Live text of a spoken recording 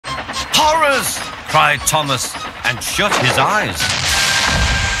Horrors! Cried Thomas and shut his eyes.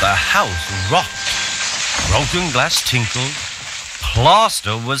 The house rocked. Broken glass tinkled.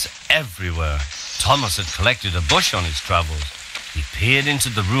 Plaster was everywhere. Thomas had collected a bush on his travels. He peered into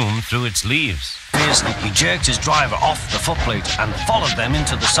the room through its leaves. He jerked his driver off the footplate and followed them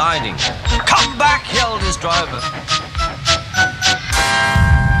into the siding. "Come back!" yelled his driver.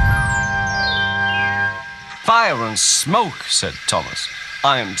 "Fire and smoke," said Thomas.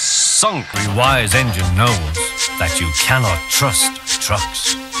 "I am sunk." Every wise engine knows that you cannot trust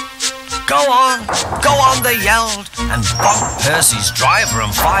trucks. Go on, they yelled, and bumped Percy's driver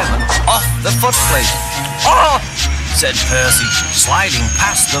and fireman off the footplate. "Oh!" said Percy, sliding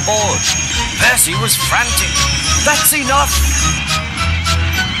past the board. Percy was frantic. "That's enough!"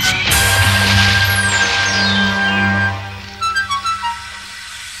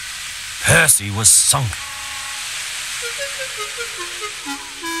 Percy was sunk.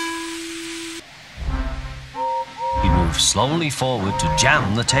 He moved slowly forward to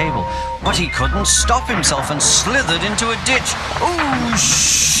jam the table, but he couldn't stop himself and slithered into a ditch. "Ooh!"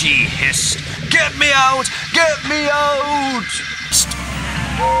 she hissed. "Get me out! Get me out!"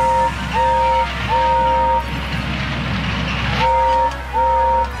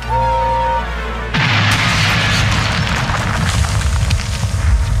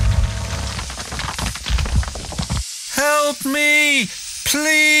 "Help me!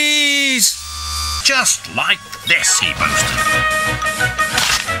 Please!" "Just like this," he boasted.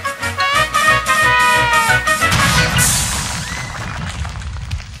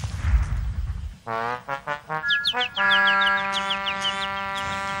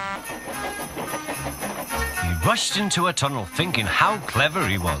 He rushed into a tunnel thinking how clever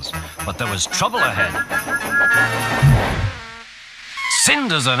he was, but there was trouble ahead.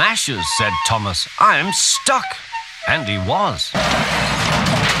 "Cinders and ashes," said Thomas. "I'm stuck." And he was.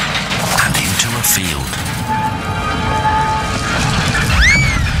 And into a field.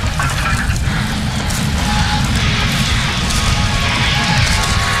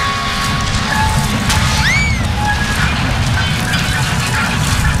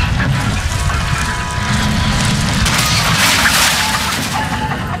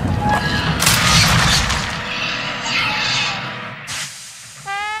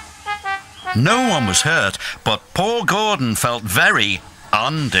 No one was hurt, but poor Gordon felt very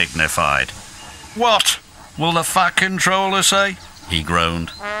undignified. "What will the Fat Controller say?" he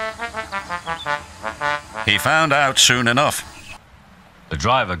groaned. He found out soon enough. The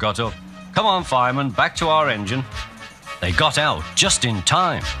driver got up. "Come on, fireman, back to our engine." They got out just in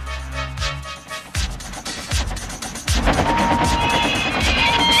time.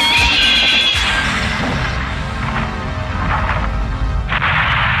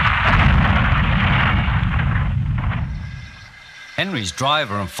 Henry's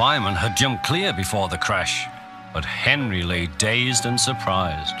driver and fireman had jumped clear before the crash, but Henry lay dazed and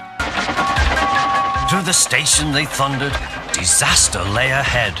surprised. Through the station they thundered. Disaster lay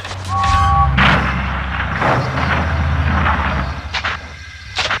ahead.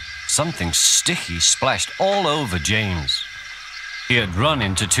 Something sticky splashed all over James. He had run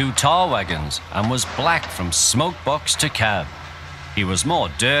into 2 tar wagons and was black from smoke box to cab. He was more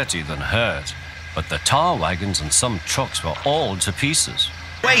dirty than hurt, but the tar wagons and some trucks were all to pieces.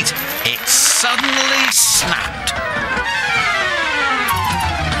 Wait! It suddenly snapped.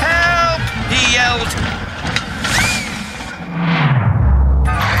 "Help!" he yelled.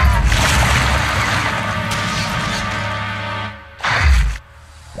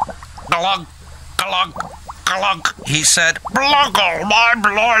 "Glug, glug, glug," he said. "Bluggle my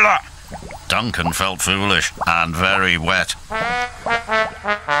broiler." Duncan felt foolish and very wet.